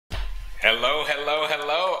Hello, hello,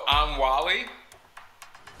 hello. I'm Wally.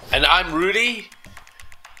 And I'm Rudy.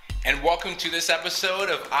 And welcome to this episode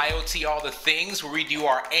of IoT All the Things, where we do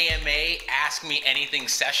our AMA Ask Me Anything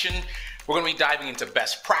session. We're going to be diving into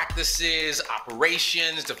best practices,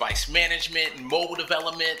 operations, device management, mobile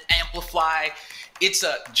development, Amplify. It's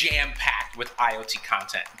a jam-packed with IoT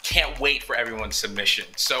content. Can't wait for everyone's submission.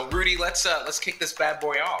 So, Rudy, let's kick this bad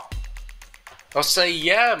boy off. I'll say,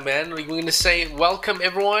 yeah, man. We're going to say welcome,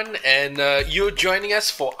 everyone. And you're joining us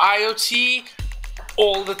for IoT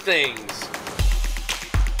All the Things.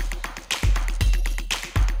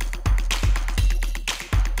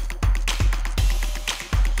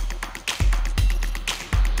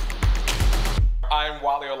 I'm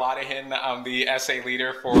Wally Oladahin. I'm the SA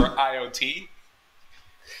leader for IoT.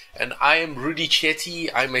 And I am Rudy Chetty.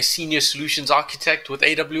 I'm a senior solutions architect with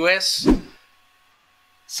AWS.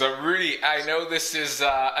 So Rudy, I know this is,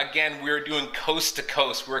 again, we're doing coast to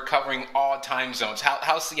coast. We're covering all time zones.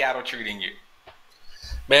 How's Seattle treating you?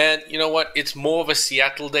 Man, you know what? It's more of a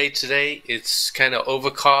Seattle day today. It's kind of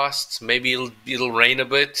overcast. Maybe it'll rain a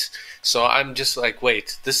bit. So I'm just like,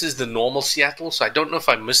 wait, this is the normal Seattle? So I don't know if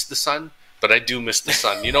I missed the sun, but I do miss the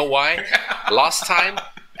sun. You know why? Last time,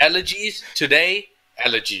 allergies. Today,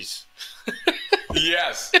 allergies.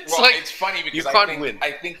 Yes. It's funny because you can't win.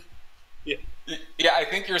 I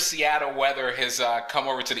think your Seattle weather has come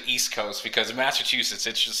over to the East Coast, because in Massachusetts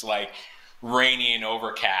it's just like rainy and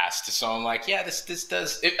overcast. So I'm like, yeah, this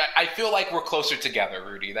does. I feel like we're closer together,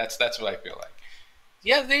 Rudy. That's what I feel like.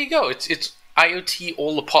 Yeah, there you go. It's IoT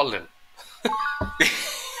all the pollen.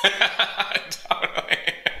 Totally.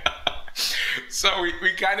 So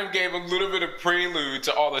we kind of gave a little bit of prelude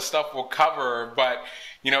to all the stuff we'll cover, but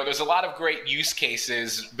there's a lot of great use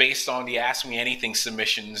cases based on the Ask Me Anything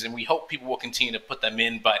submissions, and we hope people will continue to put them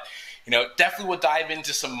in. But definitely we'll dive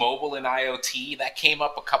into some mobile and IoT. That came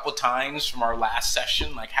up a couple times from our last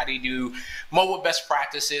session, like how do you do mobile best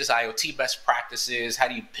practices, IoT best practices, how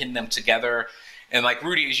do you pin them together? And like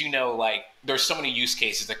Rudy, as you know, like there's so many use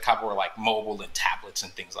cases that cover like mobile and tablets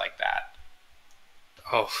and things like that.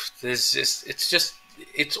 Oh,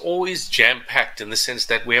 it's always jam-packed in the sense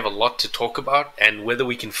that we have a lot to talk about, and whether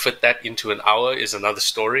we can fit that into an hour is another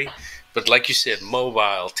story. But like you said,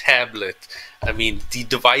 mobile, tablet, I mean, the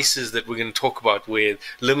devices that we're going to talk about with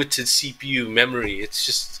limited CPU memory, it's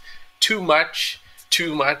just too much,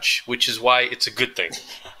 which is why it's a good thing.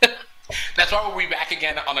 That's why we'll be back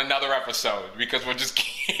again on another episode, because we'll just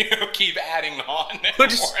keep adding on more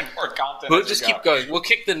and more content. We'll just keep going. We'll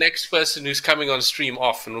kick the next person who's coming on stream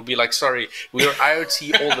off, and we'll be like, sorry, we are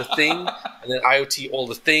IoT all the thing, and then IoT all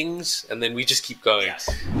the things, and then we just keep going. Yes.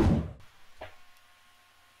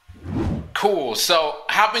 Cool. So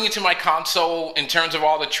hopping into my console in terms of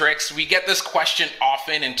all the tricks, we get this question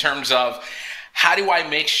often in terms of how do I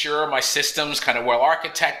make sure my system's kind of well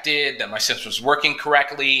architected, that my system's working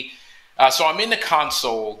correctly. So I'm in the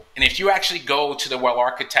console, and if you actually go to the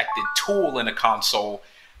well-architected tool in the console,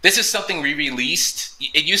 this is something we released.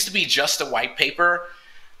 It used to be just a white paper,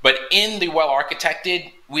 but in the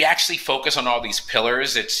well-architected, we actually focus on all these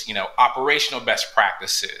pillars. It's operational best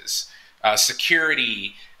practices,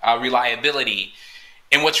 security, reliability.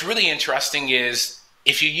 And what's really interesting is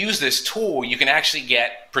if you use this tool, you can actually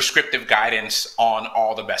get prescriptive guidance on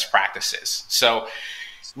all the best practices. So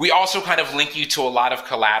we also kind of link you to a lot of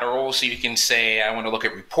collateral, so you can say, I want to look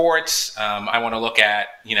at reports, I want to look at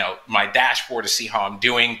my dashboard to see how I'm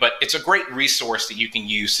doing. But it's a great resource that you can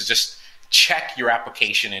use to just check your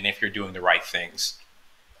application and if you're doing the right things.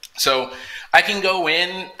 So I can go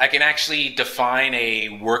in, I can actually define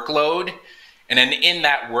a workload, and then in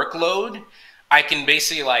that workload, I can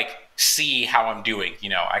basically like see how I'm doing.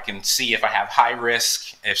 I can see if I have high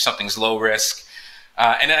risk, if something's low risk.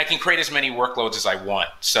 And then I can create as many workloads as I want.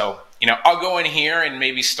 So, I'll go in here and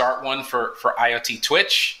maybe start one for IoT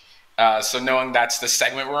Twitch. So knowing that's the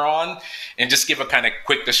segment we're on, and just give a kind of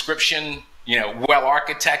quick description, well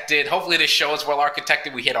architected. Hopefully this show is well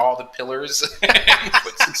architected. We hit all the pillars in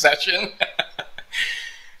quick succession.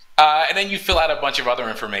 And then you fill out a bunch of other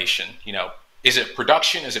information. Is it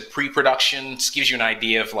production? Is it pre-production? This gives you an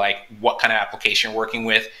idea of like what kind of application you're working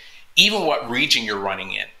with. Even what region you're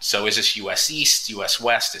running in. So is this US East, US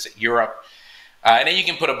West, is it Europe? And then you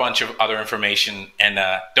can put a bunch of other information, and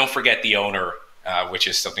don't forget the owner, which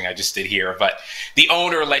is something I just did here, but the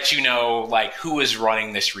owner lets you know like who is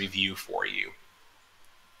running this review for you.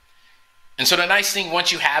 And so the nice thing,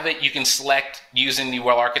 once you have it, you can select using the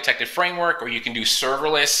well-architected framework, or you can do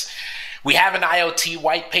serverless. We have an IoT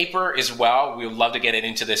white paper as well. We would love to get it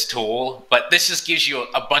into this tool, but this just gives you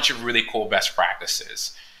a bunch of really cool best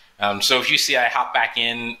practices. So if you see, I hop back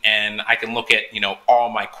in and I can look at, all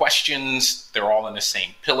my questions. They're all in the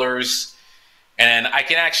same pillars. And I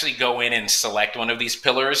can actually go in and select one of these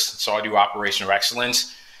pillars. So I'll do operational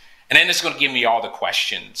excellence. And then it's going to give me all the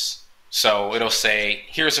questions. So it'll say,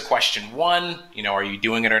 here's a question 1, are you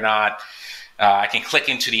doing it or not? I can click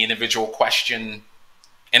into the individual question.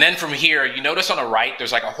 And then from here, you notice on the right,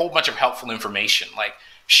 there's like a whole bunch of helpful information, like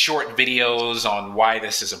short videos on why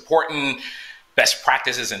this is important, best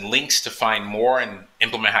practices and links to find more and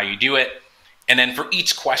implement how you do it. And then for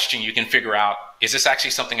each question, you can figure out, is this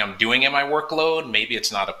actually something I'm doing in my workload? Maybe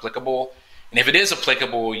it's not applicable. And if it is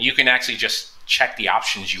applicable, you can actually just check the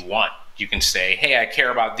options you want. You can say, hey, I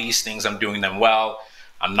care about these things. I'm doing them well.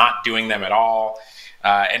 I'm not doing them at all.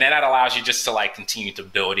 And then that allows you just to like continue to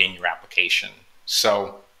build in your application.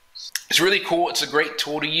 So it's really cool. It's a great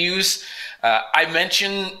tool to use. I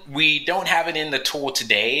mentioned we don't have it in the tool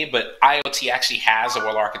today, but IoT actually has a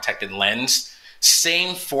well-architected lens.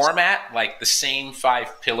 Same format, like the same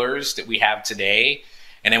 5 pillars that we have today.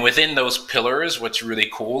 And then within those pillars, what's really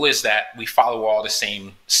cool is that we follow all the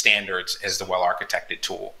same standards as the well-architected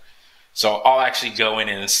tool. So I'll actually go in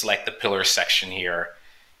and select the pillar section here.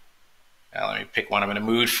 Let me pick one I'm in a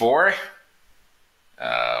mood for.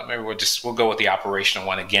 Maybe we'll go with the operational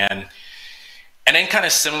one again. And then kind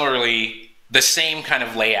of similarly, the same kind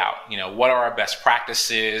of layout. What are our best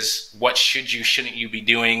practices? What shouldn't you be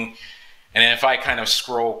doing? And then if I kind of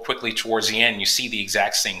scroll quickly towards the end, you see the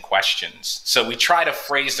exact same questions. So we try to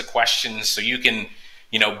phrase the questions so you can,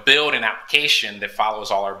 build an application that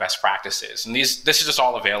follows all our best practices. And this is just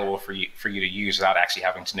all available for you to use without actually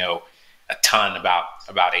having to know a ton about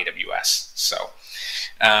AWS. So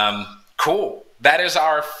cool. That is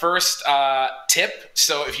our first tip.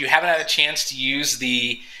 So if you haven't had a chance to use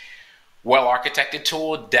the well-architected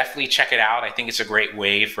tool, definitely check it out. I think it's a great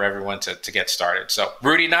way for everyone to get started. So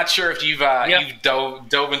Rudy, not sure if you've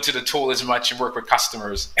dove into the tool as much and work with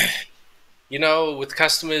customers. With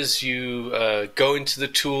customers, you go into the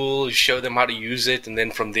tool, show them how to use it, and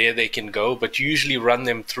then from there they can go. But you usually run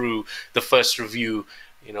them through the first review,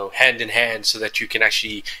 hand in hand, so that you can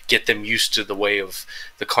actually get them used to the way of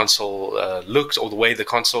the console looks, or the way the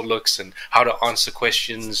console looks, and how to answer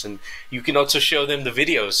questions. And you can also show them the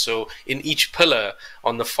videos. So in each pillar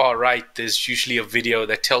on the far right, there's usually a video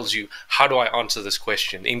that tells you, how do I answer this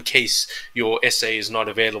question in case your essay is not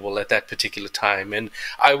available at that particular time. And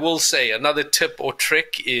I will say another tip or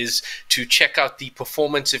trick is to check out the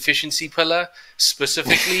performance efficiency pillar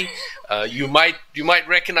specifically. You might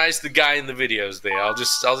recognize the guy in the videos there. I'll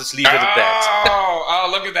just leave it at that. Oh,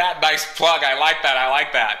 look at that. Nice plug. I like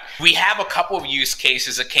that. We have a couple of use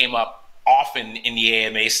cases that came up often in the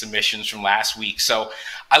AMA submissions from last week. So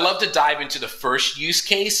I love to dive into the first use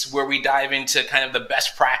case where we dive into kind of the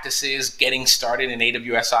best practices getting started in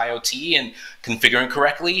AWS IoT and configuring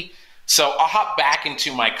correctly. So I'll hop back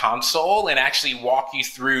into my console and actually walk you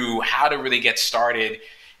through how to really get started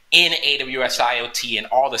in AWS IoT and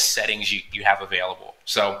all the settings you have available.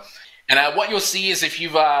 So, and what you'll see is if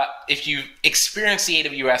you've experienced the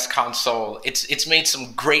AWS console, it's made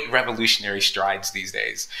some great revolutionary strides these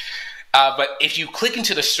days. But if you click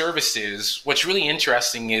into the services, what's really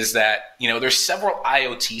interesting is that there's several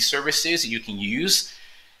IoT services that you can use.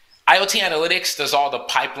 IoT Analytics does all the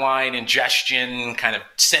pipeline ingestion, kind of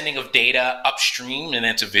sending of data upstream and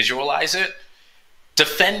then to visualize it.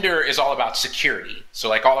 Defender is all about security. So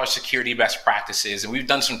like all our security best practices, and we've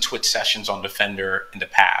done some Twitch sessions on Defender in the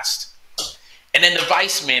past. And then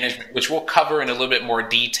device management, which we'll cover in a little bit more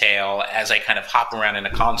detail as I kind of hop around in the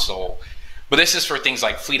console. But this is for things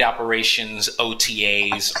like fleet operations,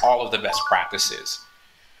 OTAs, all of the best practices.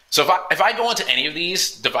 So if I go into any of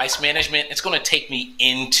these, device management, it's going to take me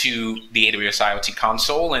into the AWS IoT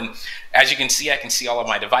console. And as you can see, I can see all of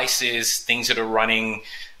my devices, things that are running.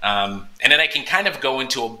 And then I can kind of go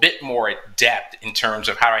into a bit more depth in terms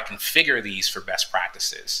of how I configure these for best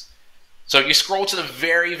practices. So if you scroll to the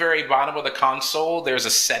very, very bottom of the console, there's a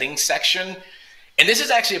settings section. And this is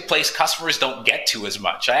actually a place customers don't get to as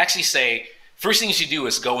much. I actually say, first things you do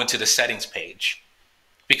is go into the settings page.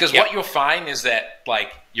 Because what you'll find is that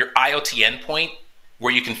like your IoT endpoint,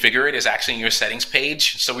 where you configure it, is actually in your settings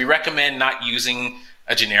page. So we recommend not using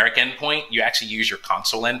a generic endpoint. You actually use your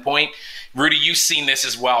console endpoint. Rudy, you've seen this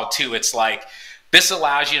as well too. It's like this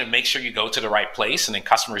allows you to make sure you go to the right place, and then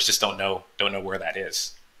customers just don't know where that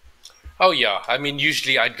is. Oh yeah, I mean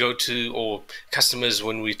usually I'd go to, or customers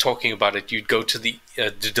when we're talking about it, you'd go to the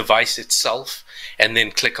device itself and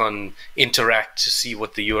then click on interact to see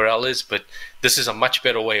what the URL is. But this is a much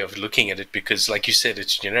better way of looking at it because, like you said,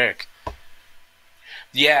 it's generic.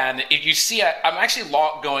 Yeah, and if you see, I'm actually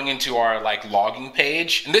going into our like logging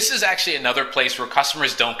page, and this is actually another place where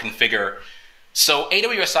customers don't configure. So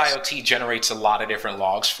AWS IoT generates a lot of different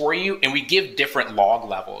logs for you, and we give different log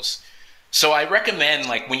levels. So I recommend,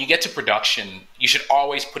 like, when you get to production, you should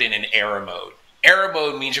always put in an error mode. Error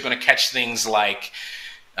mode means you're going to catch things like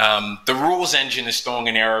the rules engine is throwing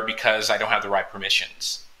an error because I don't have the right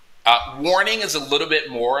permissions. Warning is a little bit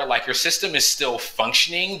more like your system is still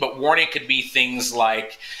functioning, but warning could be things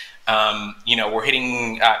like, we're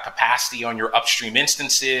hitting capacity on your upstream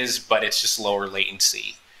instances, but it's just lower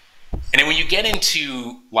latency. And then when you get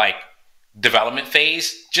into like development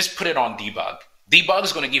phase, just put it on debug. Debug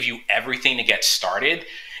is going to give you everything to get started.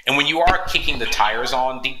 And when you are kicking the tires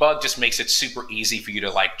on, debug just makes it super easy for you to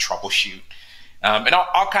like troubleshoot. And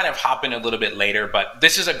I'll kind of hop in a little bit later, but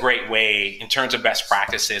this is a great way in terms of best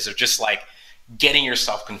practices of just like getting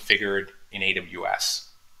yourself configured in AWS.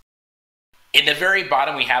 In the very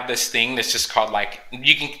bottom, we have this thing that's just called, like,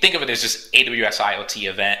 you can think of it as just AWS IoT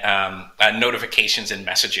event notifications and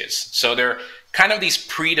messages. So they're kind of these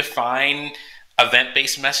predefined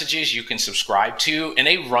event-based messages you can subscribe to, and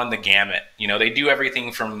they run the gamut. They do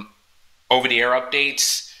everything from over-the-air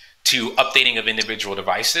updates to updating of individual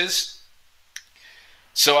devices.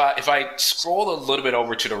 So if I scroll a little bit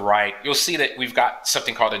over to the right, you'll see that we've got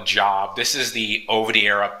something called a job. This is the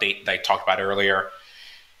over-the-air update that I talked about earlier.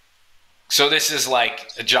 So this is like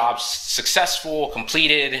a job successful,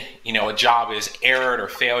 completed, a job is errored or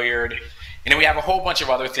failured. And then we have a whole bunch of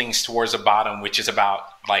other things towards the bottom, which is about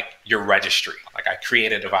like your registry. Like, I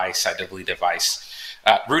create a device, I delete a device.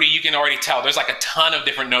 Rudy, you can already tell there's like a ton of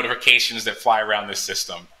different notifications that fly around this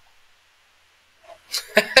system.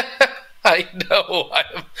 I know.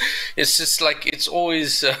 It's just like, it's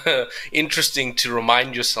always interesting to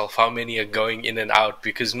remind yourself how many are going in and out,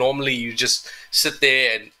 because normally you just sit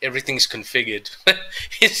there and everything's configured.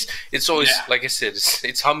 It's always, like I said,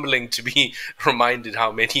 it's humbling to be reminded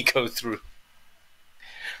how many go through.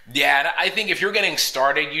 Yeah, and I think if you're getting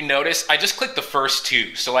started, you notice I just clicked the first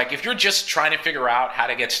two. So like, if you're just trying to figure out how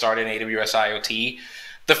to get started in AWS IoT,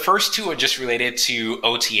 the first two are just related to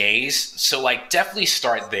OTAs. So like, definitely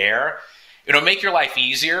start there. It'll make your life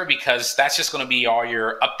easier because that's just going to be all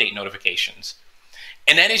your update notifications.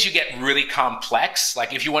 And then as you get really complex,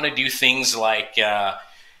 like if you want to do things like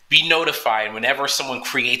be notified whenever someone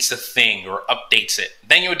creates a thing or updates it,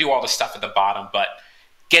 then you'll do all the stuff at the bottom. But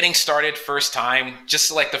getting started first time, just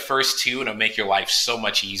select the first two and it'll make your life so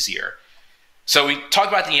much easier. So we talked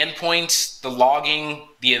about the endpoints, the logging,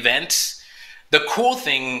 the events. The cool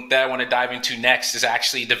thing that I want to dive into next is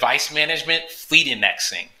actually device management, fleet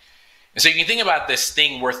indexing. And so you can think about this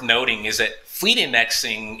thing worth noting is that fleet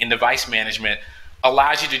indexing in device management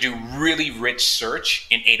allows you to do really rich search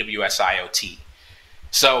in AWS IoT.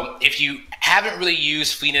 So if you haven't really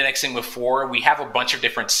used fleet indexing before, we have a bunch of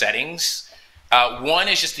different settings. One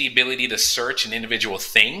is just the ability to search an individual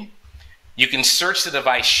thing. You can search the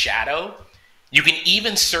device shadow. You can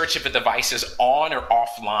even search if a device is on or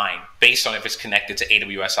offline based on if it's connected to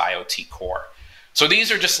AWS IoT Core. So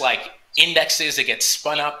these are just like indexes that get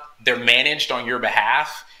spun up. They're managed on your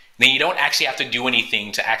behalf. Then you don't actually have to do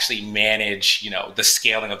anything to actually manage, the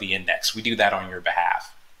scaling of the index. We do that on your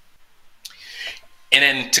behalf. And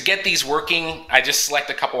then to get these working, I just select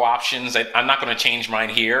a couple options. I'm not going to change mine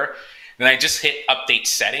here. Then I just hit update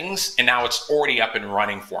settings, and now it's already up and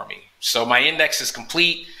running for me. So my index is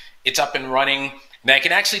complete. It's up and running. Then I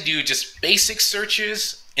can actually do just basic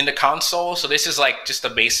searches in the console. So this is like just a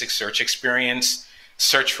basic search experience.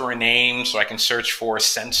 Search for a name, so I can search for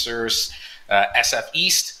sensors, SF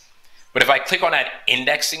East. But if I click on that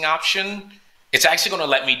indexing option, it's actually going to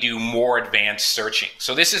let me do more advanced searching.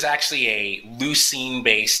 So this is actually a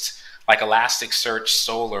Lucene-based, like Elasticsearch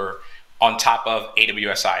Solr on top of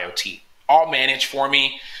AWS IoT. All managed for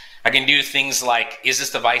me. I can do things like, is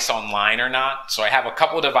this device online or not? So I have a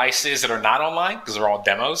couple of devices that are not online because they're all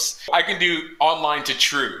demos. I can do online to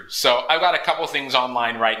true. So I've got a couple things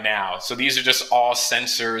online right now. So these are just all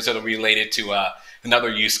sensors that are related to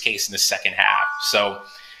another use case in the second half. So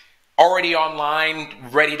already online,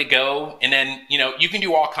 ready to go. And then, you can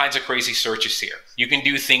do all kinds of crazy searches here. You can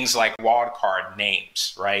do things like wildcard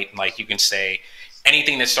names, right? Like you can say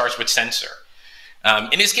anything that starts with sensor.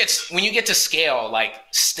 And when you get to scale, like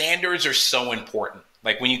standards are so important.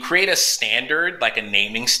 Like when you create a standard, like a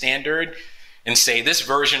naming standard, and say this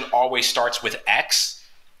version always starts with X,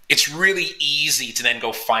 it's really easy to then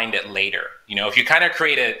go find it later. If you kind of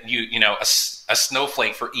create a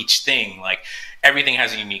snowflake for each thing, like everything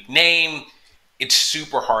has a unique name, it's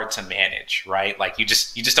super hard to manage, right? Like you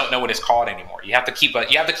just don't know what it's called anymore. You have to keep a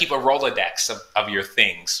Rolodex of your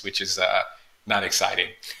things, which is Not exciting.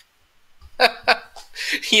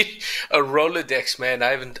 A Rolodex, man.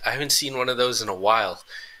 I haven't seen one of those in a while.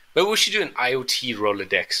 Maybe we should do an IoT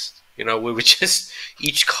Rolodex. Where we just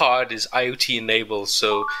each card is IoT enabled,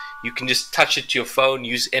 so you can just touch it to your phone,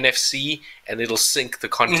 use NFC, and it'll sync the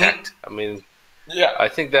contact. I mean, Yeah. I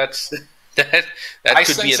think that's that I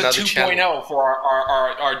could be sense a another 2.0 channel. for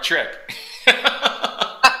our trick.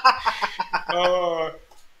 Uh,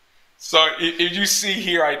 so if you see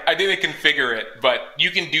here, I didn't configure it, but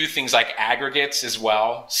you can do things like aggregates as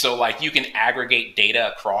well. So like you can aggregate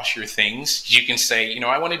data across your things. You can say,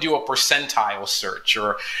 I want to do a percentile search,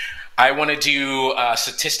 or I want to do a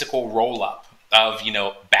statistical roll-up of,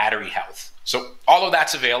 battery health. So all of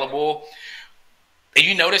that's available. And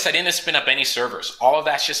you notice I didn't spin up any servers. All of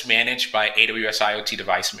that's just managed by AWS IoT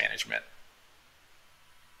Device Management.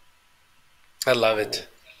 I love it.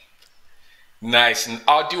 Nice. And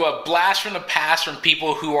I'll do a blast from the past from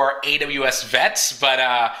people who are AWS vets,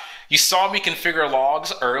 but you saw me configure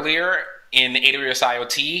logs earlier in AWS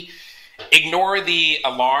IoT. Ignore the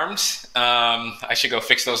alarms. I should go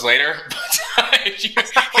fix those later. But if you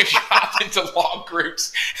hop into log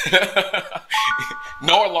groups,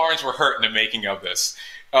 no alarms were hurt in the making of this.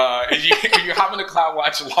 If you hop into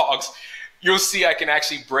CloudWatch logs, you'll see I can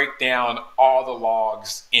actually break down all the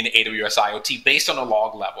logs in AWS IoT based on a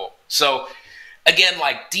log level. So again,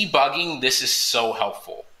 like debugging, this is so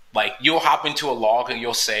helpful. Like you'll hop into a log and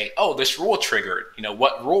you'll say, oh, this rule triggered.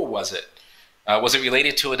 What rule was it? Was it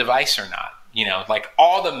related to a device or not? Like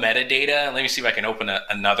all the metadata. Let me see if I can open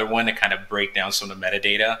another one to kind of break down some of the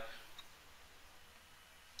metadata.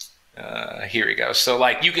 Here we go. So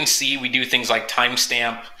like you can see we do things like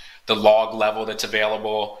timestamp, the log level that's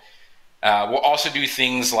available. We'll also do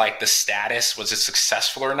things like the status, was it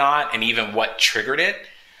successful or not, and even what triggered it.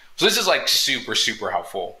 So this is like super, super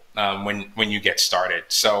helpful when you get started.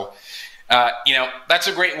 So that's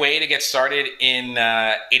a great way to get started in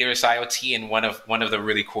AWS IoT and one of the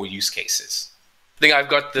really cool use cases. I think I've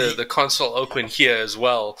got the console open here as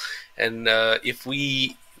well. And if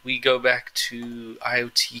we go back to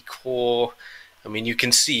IoT Core, I mean, you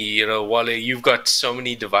can see, Wale, you've got so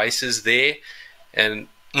many devices there. And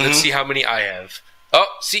let's see how many I have. Oh,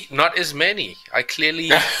 see, not as many. I clearly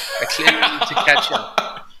need to catch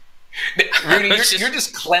up. Rudy, you're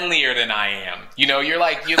just cleanlier than I am. You're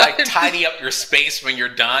like tidy up your space when you're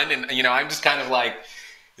done, and I'm just kind of like,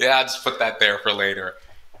 yeah, I'll just put that there for later.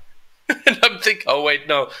 And I'm thinking, oh wait,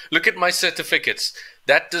 no, look at my certificates.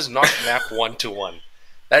 That does not map one to one.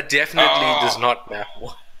 That definitely does not map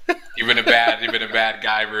one. You've been a bad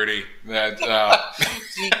guy, Rudy. Now,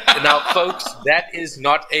 folks, that is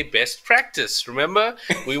not a best practice. Remember,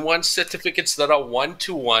 we want certificates that are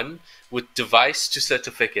one-to-one with device to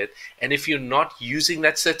certificate. And if you're not using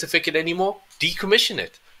that certificate anymore, decommission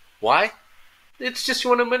it. Why? It's just you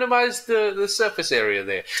want to minimize the surface area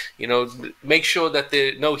there. Make sure that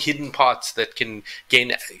there are no hidden parts that can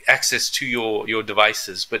gain access to your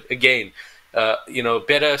devices. But again,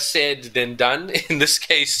 better said than done. In this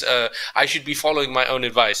case, I should be following my own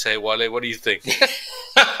advice. Hey, Wale, what do you think?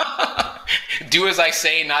 Do as I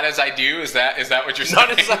say, not as I do. Is that what you're saying?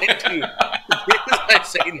 Not as I do. Do as I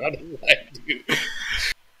say, not as I do.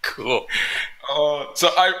 Cool. So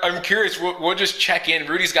I'm curious. We'll just check in.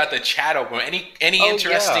 Rudy's got the chat open. Any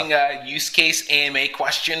interesting use case AMA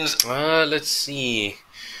questions? Let's see.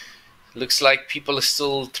 Looks like people are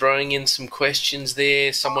still throwing in some questions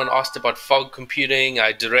there. Someone asked about fog computing.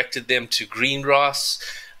 I directed them to Greengrass.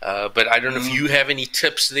 But I don't know if you have any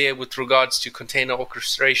tips there with regards to container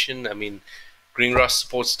orchestration. I mean, Greengrass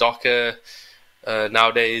supports Docker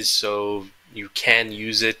nowadays, so you can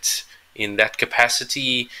use it in that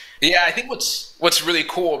capacity. Yeah, I think what's really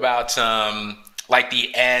cool about like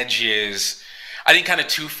the edge is, I think, kind of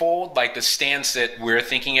twofold. Like the stance that we're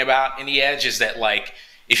thinking about in the edge is that, like,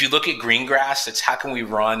 if you look at Greengrass, it's how can we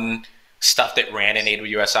run stuff that ran in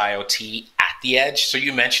AWS IoT at the edge. So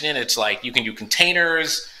you mentioned it. It's like you can do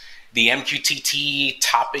containers, the MQTT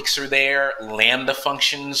topics are there, Lambda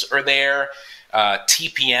functions are there,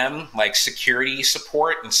 TPM, like security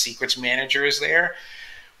support and secrets manager is there.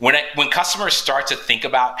 When customers start to think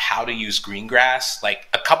about how to use Greengrass, like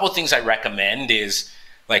a couple of things I recommend is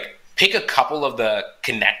like pick a couple of the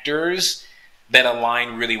connectors that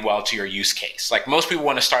align really well to your use case. Like most people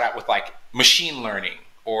want to start out with like machine learning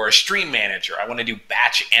or stream manager. I want to do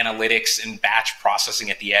batch analytics and batch processing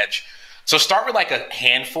at the edge. So start with like a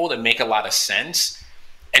handful that make a lot of sense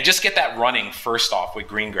and just get that running first off with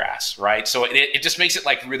Greengrass, right? So it just makes it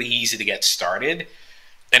like really easy to get started.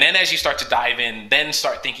 And then as you start to dive in, then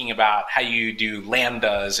start thinking about how you do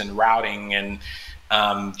Lambdas and routing and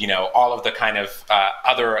all of the kind of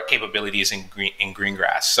other capabilities in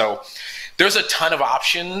Greengrass. So there's a ton of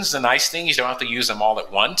options. The nice thing is you don't have to use them all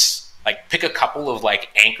at once. Like pick a couple of like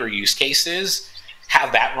anchor use cases,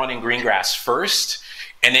 have that run in Greengrass first,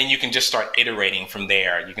 and then you can just start iterating from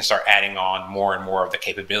there. You can start adding on more and more of the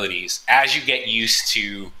capabilities as you get used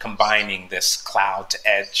to combining this cloud to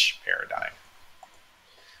edge paradigm.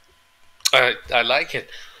 I like it.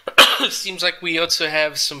 It seems like we also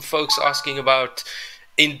have some folks asking about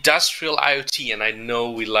industrial IoT, and I know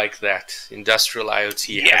we like that. Industrial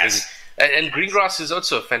IoT. Yes. And Greengrass is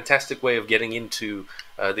also a fantastic way of getting into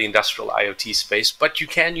the industrial IoT space, but you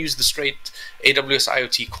can use the straight AWS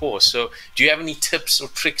IoT core. So do you have any tips or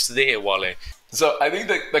tricks there, Wale? So I think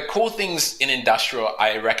the cool things in industrial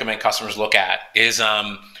I recommend customers look at is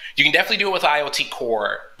you can definitely do it with IoT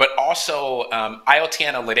core, but also IoT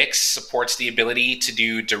Analytics supports the ability to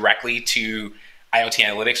do directly to IoT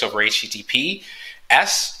Analytics over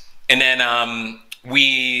HTTPS. And then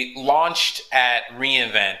we launched at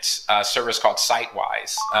reInvent a service called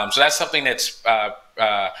SiteWise. So that's something that's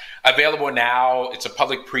available now. It's a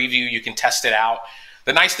public preview. You can test it out.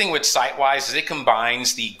 The nice thing with SiteWise is it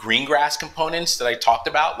combines the Greengrass components that I talked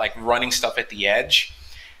about, like running stuff at the edge,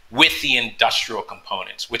 with the industrial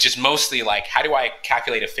components, which is mostly like, how do I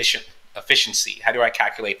calculate efficiency? How do I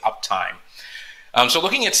calculate uptime? So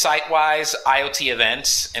looking at SiteWise, IoT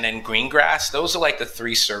events, and then Greengrass, those are like the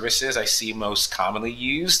three services I see most commonly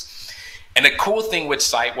used. And the cool thing with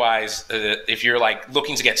SiteWise, if you're like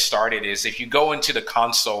looking to get started, is if you go into the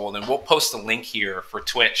console, and we'll post a link here for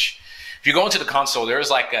Twitch. If you go into the console,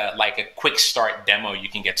 there's like a quick start demo you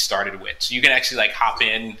can get started with. So you can actually like hop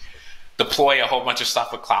in, deploy a whole bunch of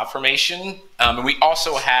stuff with CloudFormation. And we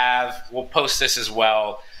also have, we'll post this as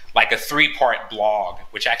well, like a 3-part blog,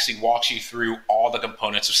 which actually walks you through all the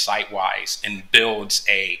components of SiteWise and builds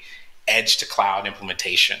a edge to cloud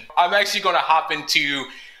implementation. I'm actually going to hop into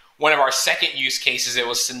one of our second use cases that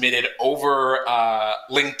was submitted over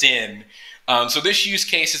LinkedIn. So this use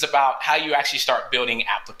case is about how you actually start building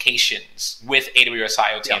applications with AWS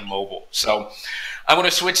IoT and mobile. So I'm going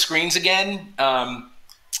to switch screens again.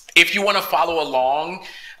 If you want to follow along,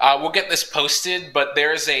 we'll get this posted, but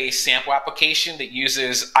there's a sample application that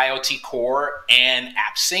uses IoT Core and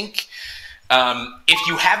AppSync. If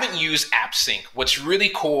you haven't used AppSync, what's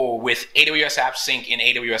really cool with AWS AppSync and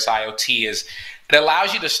AWS IoT is it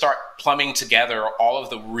allows you to start plumbing together all of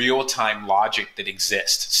the real-time logic that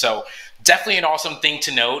exists. So definitely an awesome thing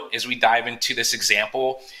to note as we dive into this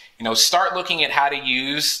example. Start looking at how to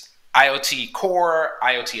use IoT Core,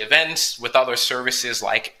 IoT events with other services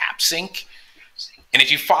like AppSync. And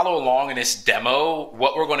if you follow along in this demo,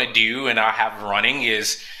 what we're going to do and I have running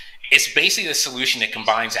is it's basically the solution that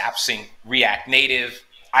combines AppSync, React Native,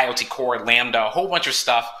 IoT Core, Lambda, a whole bunch of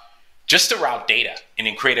stuff just to route data and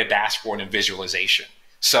then create a dashboard and visualization.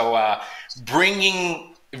 So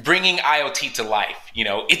bringing IoT to life,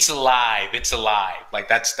 it's alive, it's alive. Like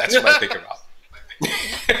that's what I think about.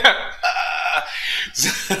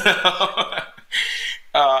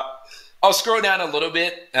 I'll scroll down a little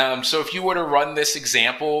bit. So if you were to run this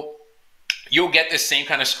example, you'll get this same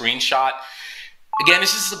kind of screenshot. Again,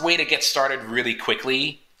 this is a way to get started really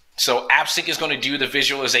quickly. So AppSync is going to do the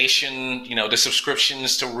visualization, the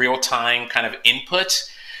subscriptions to real-time kind of input,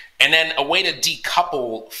 and then a way to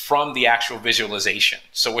decouple from the actual visualization.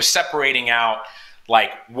 So we're separating out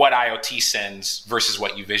like what IoT sends versus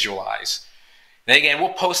what you visualize. And again,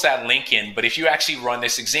 we'll post that link in, but if you actually run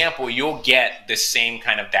this example, you'll get this same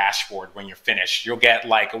kind of dashboard when you're finished. You'll get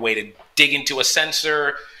like a way to dig into a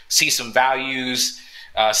sensor, see some values,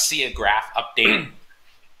 see a graph update.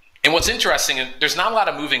 And what's interesting, there's not a lot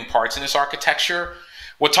of moving parts in this architecture.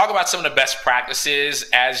 We'll talk about some of the best practices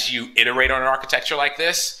as you iterate on an architecture like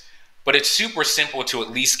this, but it's super simple to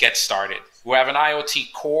at least get started. We have an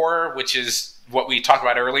IoT core, which is what we talked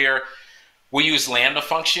about earlier. We use Lambda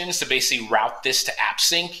functions to basically route this to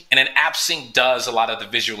AppSync, and then AppSync does a lot of the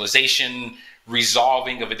visualization,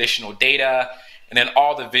 resolving of additional data, and then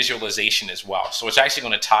all the visualization as well. So it's actually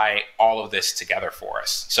going to tie all of this together for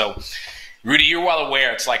us. So Rudy, you're well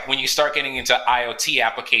aware, it's like when you start getting into IoT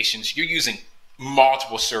applications, you're using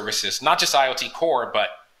multiple services, not just IoT Core, but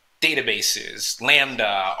databases,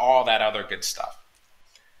 Lambda, all that other good stuff.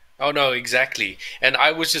 Oh, no, exactly. And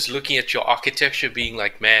I was just looking at your architecture being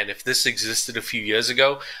like, man, if this existed a few years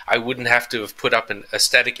ago, I wouldn't have to have put up a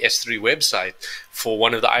static S3 website for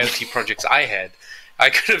one of the IoT projects I had.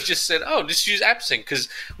 I could have just said, oh, just use AppSync, because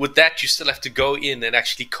with that, you still have to go in and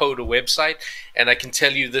actually code a website. And I can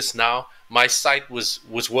tell you this now, my site was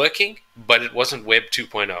working, but it wasn't Web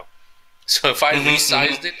 2.0. So if I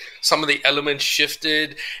resized it, some of the elements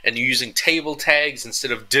shifted, and you're using table tags instead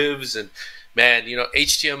of divs. And man,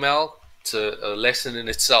 HTML, it's a lesson in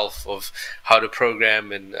itself of how to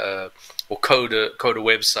program and or code a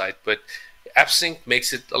website. But AppSync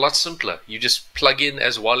makes it a lot simpler. You just plug in,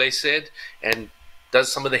 as Wale said, and does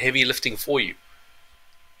some of the heavy lifting for you.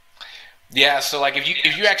 Yeah, so like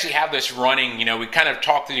if you actually have this running, we kind of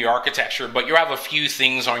talked through the architecture, but you have a few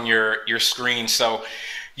things on your screen. So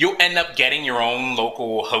you'll end up getting your own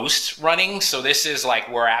local host running. So this is like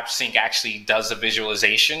where AppSync actually does the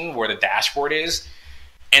visualization, where the dashboard is.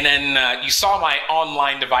 And then you saw my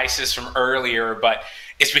online devices from earlier, but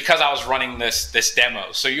it's because I was running this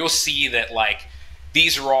demo. So you'll see that like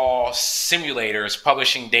these are all simulators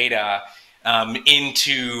publishing data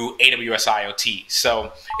into AWS IoT.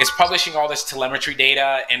 So it's publishing all this telemetry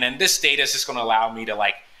data, and then this data is just going to allow me to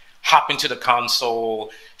like hop into the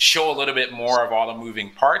console, show a little bit more of all the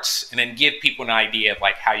moving parts, and then give people an idea of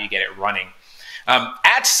like how you get it running.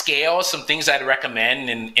 At scale, some things I'd recommend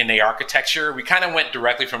in the architecture, we kind of went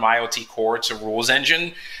directly from IoT Core to Rules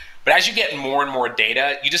Engine, but as you get more and more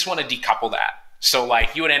data, you just want to decouple that. So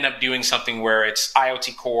like you would end up doing something where it's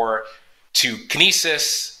IoT Core to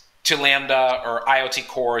Kinesis to Lambda, or IoT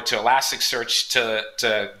Core to Elasticsearch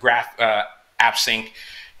to Graph AppSync,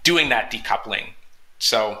 doing that decoupling.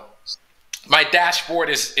 So my dashboard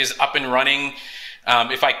is up and running.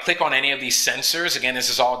 If I click on any of these sensors, again, this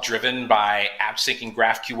is all driven by AppSync and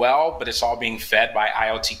GraphQL, but it's all being fed by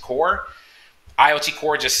IoT Core. IoT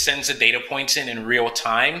Core just sends the data points in real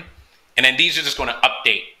time, and then these are just going to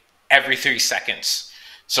update every 3 seconds.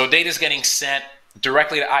 So data is getting sent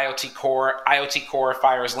directly to IoT Core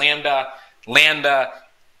fires Lambda,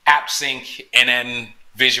 AppSync, and then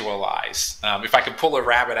visualize. If I could pull a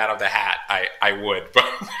rabbit out of the hat, I would, but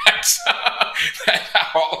that's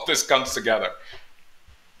how all of this comes together.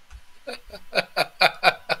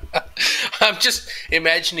 I'm just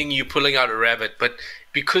imagining you pulling out a rabbit, but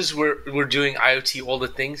because we're doing IoT, all the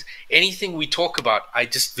things, anything we talk about, I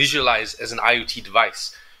just visualize as an IoT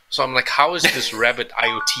device. So I'm like, how is this rabbit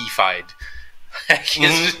IoT-fied?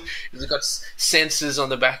 It's got sensors on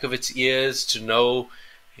the back of its ears to know,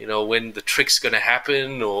 when the trick's going to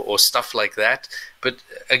happen or stuff like that. But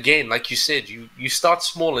again, like you said, you start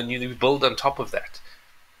small and you build on top of that.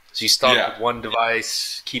 So you start with one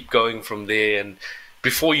device, keep going from there, and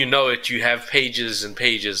before you know it, you have pages and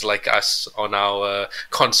pages like us on our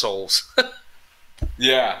consoles.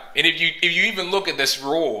 Yeah, and if you even look at this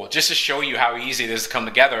rule, just to show you how easy it is to come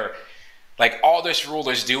together, like all this rule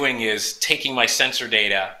is doing is taking my sensor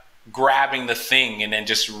data, grabbing the thing, and then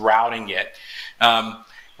just routing it.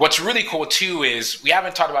 What's really cool too is we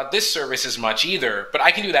haven't talked about this service as much either, but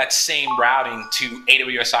I can do that same routing to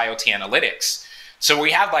AWS IoT Analytics. So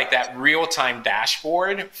we have like that real-time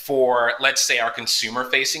dashboard for, let's say, our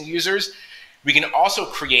consumer-facing users. We can also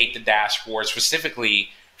create the dashboard specifically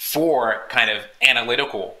for kind of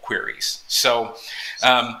analytical queries. So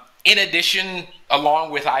in addition,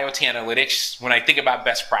 along with IoT Analytics, when I think about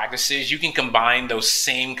best practices, you can combine those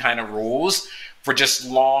same kind of rules for just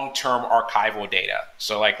long-term archival data.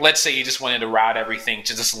 So like, let's say you just wanted to route everything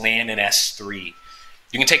to just land in S3.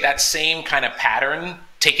 You can take that same kind of pattern,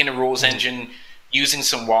 take in the rules engine, using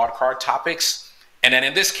some wildcard topics, and then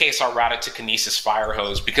in this case, I'll route it to Kinesis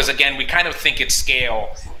Firehose, because again, we kind of think at scale,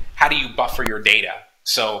 how do you buffer your data?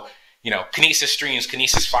 So, Kinesis Streams,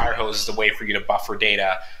 Kinesis Firehose is the way for you to buffer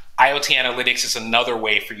data. IoT Analytics is another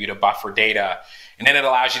way for you to buffer data. And then it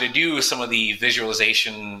allows you to do some of the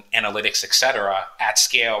visualization, analytics, et cetera, at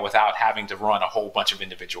scale without having to run a whole bunch of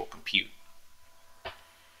individual compute.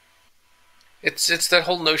 It's that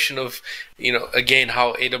whole notion of, again,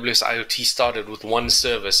 how AWS IoT started with one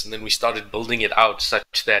service, and then we started building it out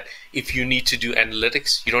such that if you need to do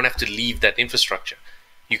analytics, you don't have to leave that infrastructure.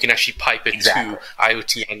 You can actually pipe it to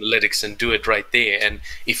IoT Analytics and do it right there. And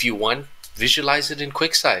if you want, visualize it in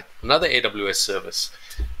QuickSight, another AWS service.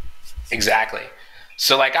 Exactly.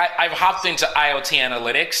 So like I've hopped into IoT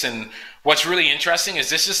Analytics, and what's really interesting is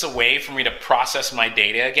this is a way for me to process my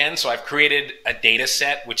data again. So I've created a data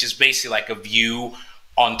set, which is basically like a view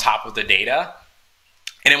on top of the data.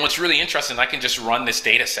 And then what's really interesting, I can just run this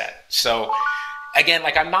data set. So again,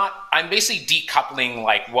 like I'm basically decoupling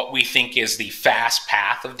like what we think is the fast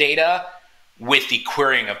path of data with the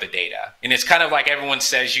querying of the data. And it's kind of like everyone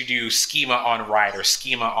says you do schema on write or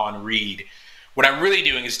schema on read. What I'm really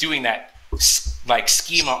doing is doing that like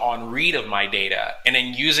schema on read of my data, and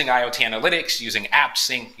then using IoT Analytics, using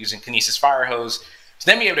AppSync, using Kinesis Firehose, so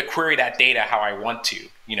then be able to query that data how I want to,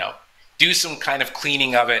 do some kind of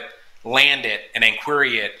cleaning of it, land it, and then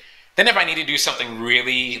query it. Then if I need to do something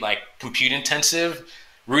really like compute intensive,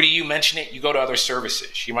 Rudy, you mentioned it. You go to other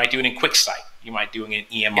services. You might do it in QuickSight. You might do it in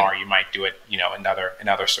EMR. You might do it, in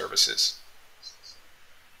other services.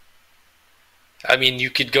 I mean, you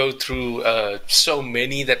could go through so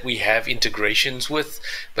many that we have integrations with,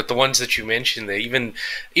 but the ones that you mentioned there,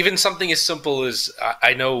 even something as simple as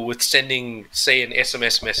I know with sending, say, an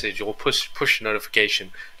SMS message or push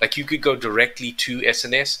notification, like you could go directly to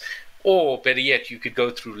SNS, or better yet, you could go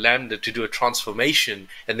through Lambda to do a transformation,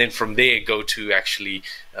 and then from there go to actually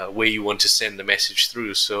where you want to send the message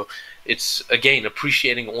through. So it's, again,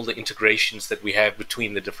 appreciating all the integrations that we have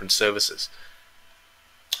between the different services.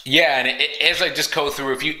 Yeah, and as I just go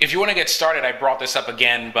through, if you want to get started, I brought this up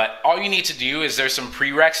again, but all you need to do is there's some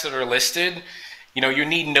prereqs that are listed. You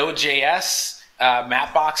need Node.js,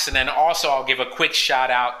 Mapbox, and then also I'll give a quick shout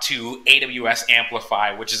out to AWS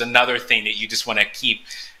Amplify, which is another thing that you just want to keep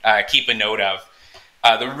a note of.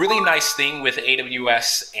 The really nice thing with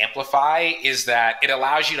AWS Amplify is that it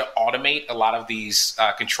allows you to automate a lot of these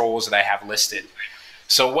controls that I have listed.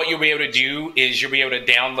 So what you'll be able to do is you'll be able to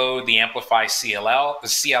download the Amplify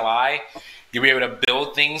CLI. You'll be able to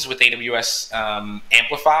build things with AWS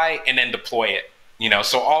Amplify and then deploy it.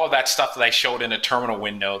 So all of that stuff that I showed in a terminal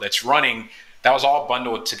window that's running, that was all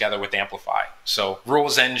bundled together with Amplify. So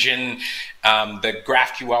rules engine, the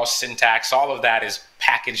GraphQL syntax, all of that is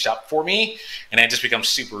packaged up for me, and it just becomes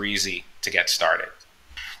super easy to get started.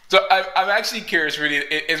 So I'm actually curious, Rudy,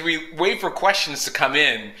 as we wait for questions to come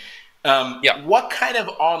in, what kind of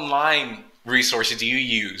online resources do you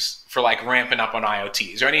use for like ramping up on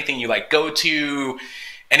IoT? Is there anything you like go to,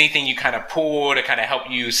 anything you kind of pull to kind of help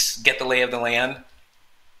you get the lay of the land?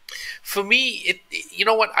 For me, you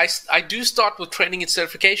know what, I do start with training and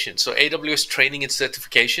certification. So AWS training and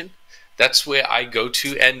certification, that's where I go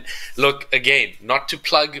to. And look, again, not to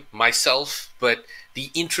plug myself, but the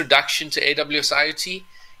introduction to AWS IoT,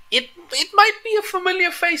 it might be a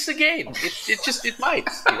familiar face again. It might,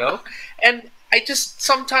 And I just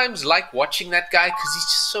sometimes like watching that guy because he's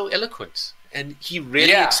just so eloquent. And he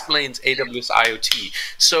really explains AWS IoT.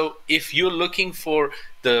 So if you're looking for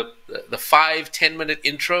the 5-10 minute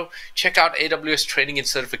intro, check out AWS training and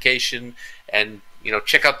certification, and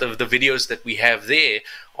check out the videos that we have there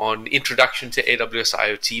on introduction to AWS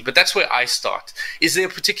IoT. But that's where I start. Is there a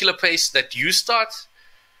particular place that you start?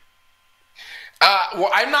 Well,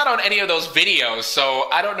 I'm not on any of those videos, so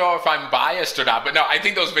I don't know if I'm biased or not. But no, I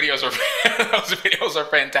think those videos are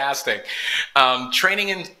fantastic.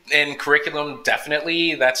 Training and curriculum,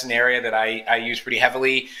 definitely. That's an area that I use pretty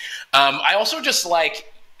heavily. I also just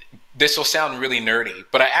like, this will sound really nerdy,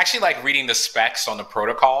 but I actually like reading the specs on the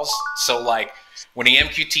protocols. So like when the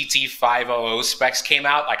MQTT 500 specs came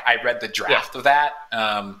out, like I read the draft of that.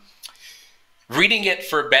 Reading it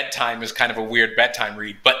for bedtime is kind of a weird bedtime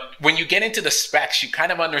read, but when you get into the specs, you kind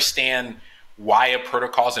of understand why a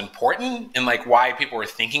protocol is important and like why people are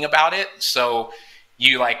thinking about it. So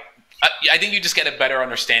I think you just get a better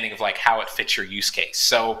understanding of like how it fits your use case.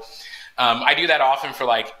 So I do that often for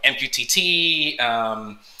like MQTT,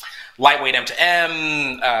 lightweight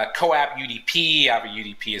M2M, CoAP UDP.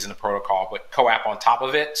 Obviously UDP isn't a protocol, but CoAP on top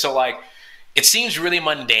of it. So like it seems really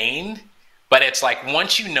mundane, but it's like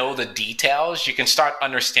once you know the details, you can start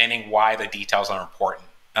understanding why the details are important.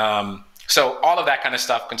 So all of that kind of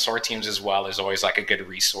stuff, consortiums as well, is always like a good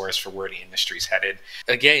resource for where the industry's headed.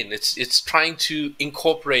 Again, it's trying to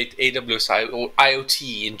incorporate AWS or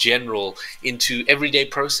IoT in general into everyday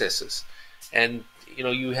processes. And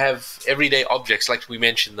you have everyday objects like we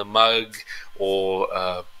mentioned, the mug or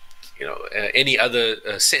any other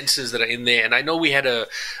sensors that are in there. And I know we had a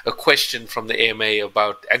question from the AMA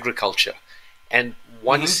about agriculture. And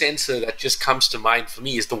one sensor that just comes to mind for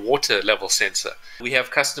me is the water level sensor. We have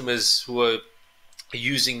customers who are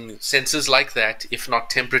using sensors like that, if not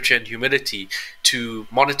temperature and humidity, to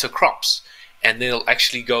monitor crops. And they'll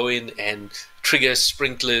actually go in and trigger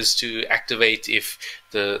sprinklers to activate if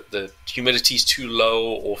the humidity is too low,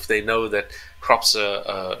 or if they know that crops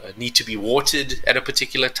need to be watered at a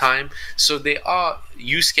particular time. So there are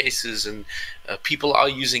use cases, and people are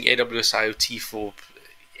using AWS IoT for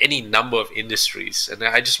any number of industries. And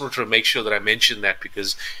I just wanted to make sure that I mentioned that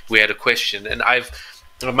because we had a question. And I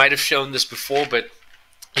might have shown this before, but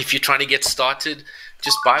if you're trying to get started,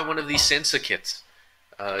 just buy one of these sensor kits.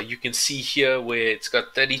 You can see here where it's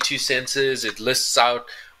got 32 sensors. It lists out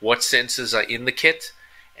what sensors are in the kit.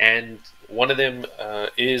 And one of them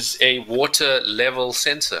is a water level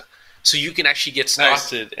sensor. So you can actually get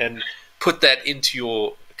started and put that into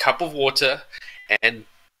your cup of water and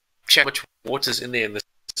check which water's in there in the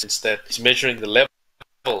sense that it's measuring the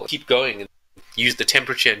level. Keep going. And use the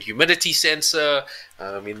temperature and humidity sensor.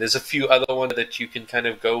 I mean, there's a few other ones that you can kind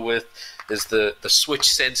of go with. There's the switch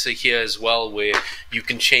sensor here as well, where you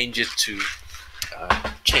can change it to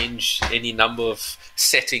change any number of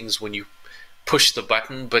settings when you push the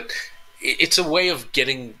button. But it's a way of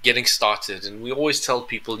getting started, and we always tell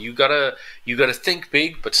people you gotta think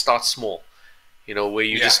big but start small. Where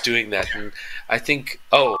you're just doing that. And I think,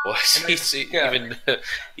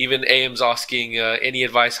 even AM's asking any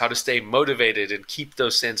advice how to stay motivated and keep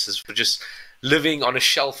those sensors for just living on a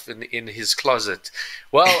shelf in his closet.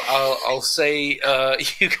 Well, I'll say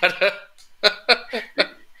you gotta.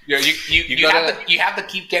 You have to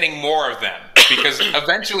keep getting more of them, because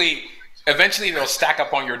eventually they'll stack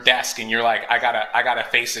up on your desk, and you're like, I gotta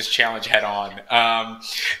face this challenge head on.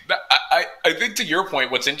 I think, to your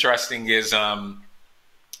point, what's interesting is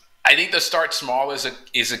I think the start small is a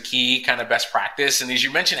key kind of best practice. And as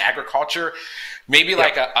you mentioned, agriculture, maybe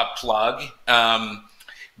like a plug.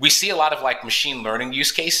 We see a lot of like machine learning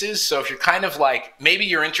use cases. So if you're kind of like, maybe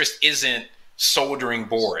your interest isn't soldering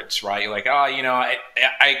boards, right? You're like, I'm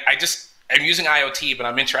using IoT, but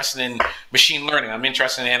I'm interested in machine learning. I'm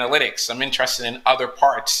interested in analytics. I'm interested in other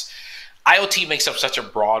parts. IoT makes up such a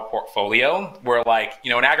broad portfolio where, like,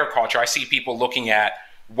 in agriculture, I see people looking at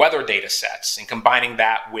weather data sets and combining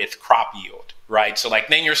that with crop yield, right? So like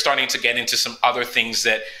then you're starting to get into some other things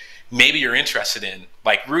that maybe you're interested in.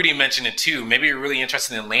 Like Rudy mentioned it too. Maybe you're really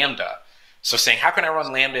interested in Lambda. So saying, how can I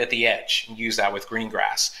run Lambda at the edge and use that with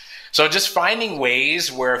Greengrass? So just finding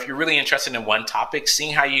ways where, if you're really interested in one topic,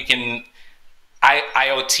 seeing how you can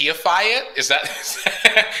IoTify it. Is that?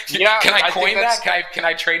 Yeah. Can I coin that? Can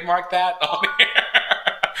I trademark that?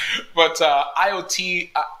 But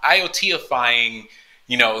IoTifying,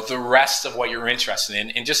 the rest of what you're interested in,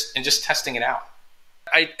 and just testing it out.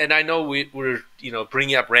 I know we're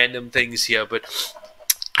bringing up random things here, but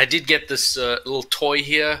I did get this little toy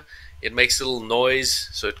here. It makes a little noise,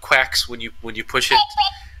 so it quacks when you push it.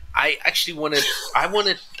 I actually want to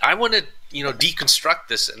deconstruct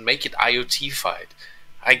this and make it IoT-fied.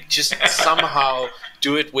 I just somehow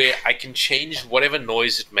do it where I can change whatever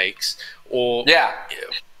noise it makes, or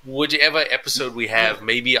whichever episode we have,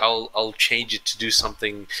 maybe I'll change it to do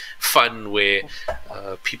something fun where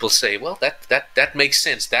people say, well, that makes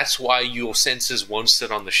sense. That's why your sensors won't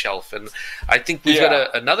sit on the shelf. And I think we've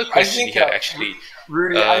got another question here, actually.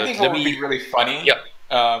 Rudy, I think what would be really funny,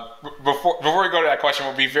 before we go to that question,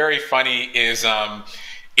 what would be very funny is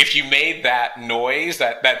if you made that noise,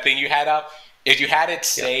 that thing you had up, if you had it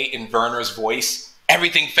say in Werner's voice,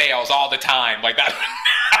 everything fails all the time. Like that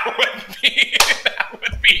would be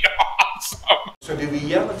awesome. So the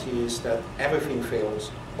reality is that everything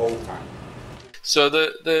fails all the time. So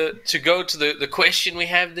to go to the question we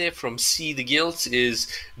have there from C the Guilt is,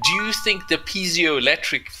 do you think the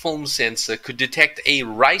piezoelectric film sensor could detect a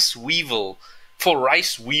rice weevil for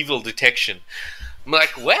rice weevil detection? I'm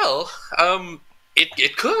like, well,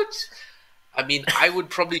 it could. I mean, I would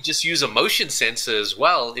probably just use a motion sensor as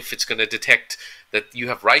well if it's going to detect that you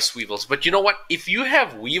have rice weevils. But you know what? If you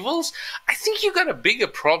have weevils, I think you got a bigger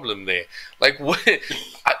problem there. Like, what,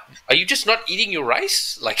 are you just not eating your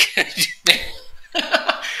rice? Like,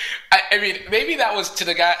 I mean, maybe that was to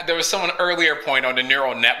the guy. There was someone earlier point on the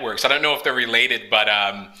neural networks. I don't know if they're related, but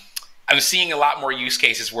I'm seeing a lot more use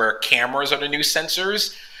cases where cameras are the new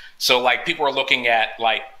sensors. So like people are looking at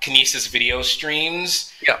like Kinesis video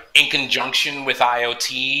streams in conjunction with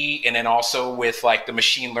IoT, and then also with like the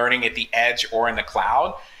machine learning at the edge or in the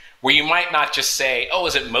cloud, where you might not just say, oh,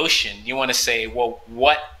 is it motion? You want to say, well,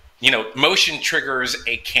 motion triggers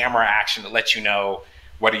a camera action that lets you know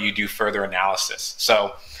whether you do further analysis.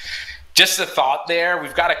 So just a thought there.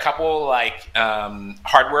 We've got a couple like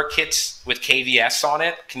hardware kits with KVS on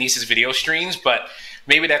it, Kinesis video streams, but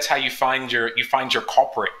maybe that's how you find your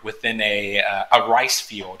culprit within a rice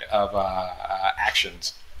field of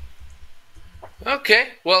actions. Okay,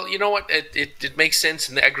 well, you know what? It makes sense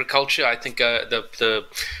in the agriculture. I think our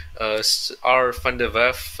Van der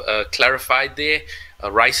Werf clarified there,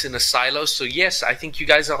 rice in a silo. So yes, I think you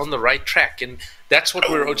guys are on the right track, and that's what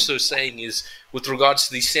we're also saying is, with regards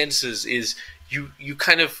to these sensors, is you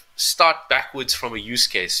kind of start backwards from a use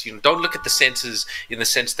case. Don't look at the sensors in the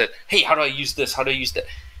sense that, hey, how do I use this? How do I use that?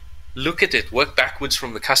 Look at it, work backwards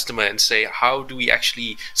from the customer and say, how do we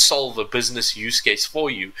actually solve a business use case for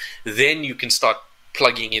you? Then you can start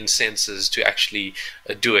plugging in sensors to actually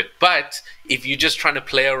do it. But if you're just trying to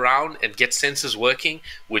play around and get sensors working,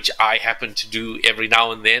 which I happen to do every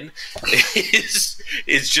now and then,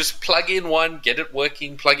 is just plug in one, get it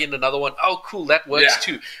working, plug in another one. Oh, cool, that works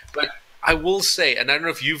too. But I will say, and I don't know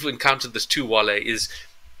if you've encountered this too, Wale, is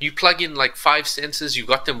you plug in like 5 sensors, you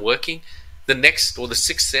got them working, the next or the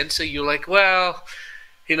sixth sensor, you're like, well,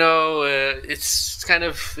 it's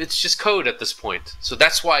just code at this point. So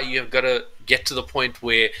that's why you've got to get to the point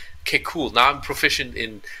where, okay, cool, now I'm proficient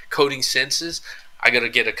in coding sensors. I got to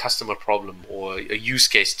get a customer problem or a use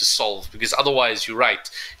case to solve, because otherwise, you're right,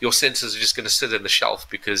 your sensors are just going to sit on the shelf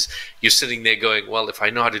because you're sitting there going, well, if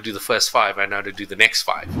I know how to do the first 5, I know how to do the next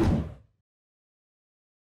 5.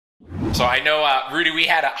 So I know, Rudy, we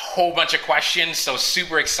had a whole bunch of questions, so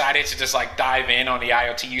super excited to just like dive in on the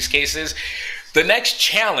IoT use cases. The next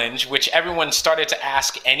challenge, which everyone started to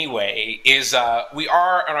ask anyway, is we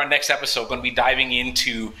are on our next episode going to be diving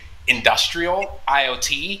into industrial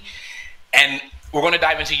IoT, and we're going to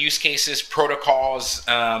dive into use cases, protocols,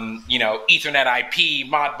 Ethernet IP,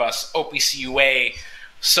 Modbus, OPC UA.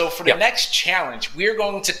 So for the next challenge, we're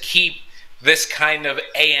going to keep this kind of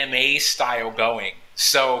AMA style going.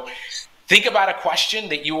 So think about a question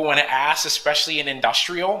that you want to ask, especially in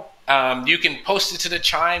industrial. You can post it to the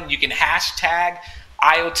Chime. You can hashtag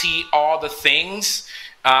IoT all the things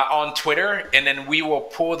on Twitter, and then we will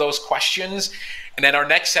pull those questions. And then our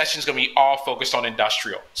next session is going to be all focused on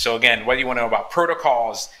industrial. So again, whether you want to know about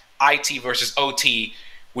protocols, IT versus OT,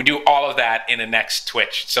 we do all of that in the next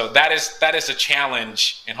Twitch. So that is a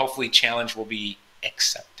challenge, and hopefully challenge will be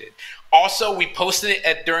accepted. Also, we posted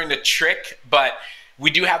it during the trick, but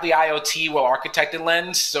we do have the IoT well-architected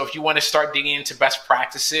lens. So if you want to start digging into best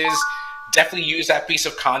practices, definitely use that piece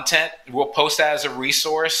of content. We'll post that as a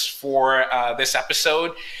resource for this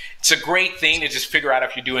episode. It's a great thing to just figure out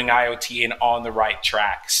if you're doing IoT and on the right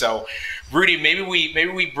track. So, Rudy, maybe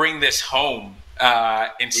we bring this home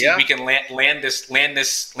and see if we can land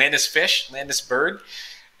this bird.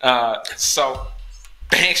 So,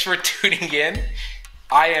 thanks for tuning in.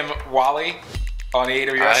 I am Wally on the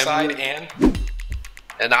AWS side,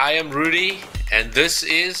 and I am Rudy, and this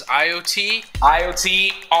is IoT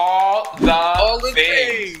all the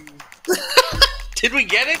things. Did we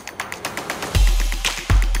get it?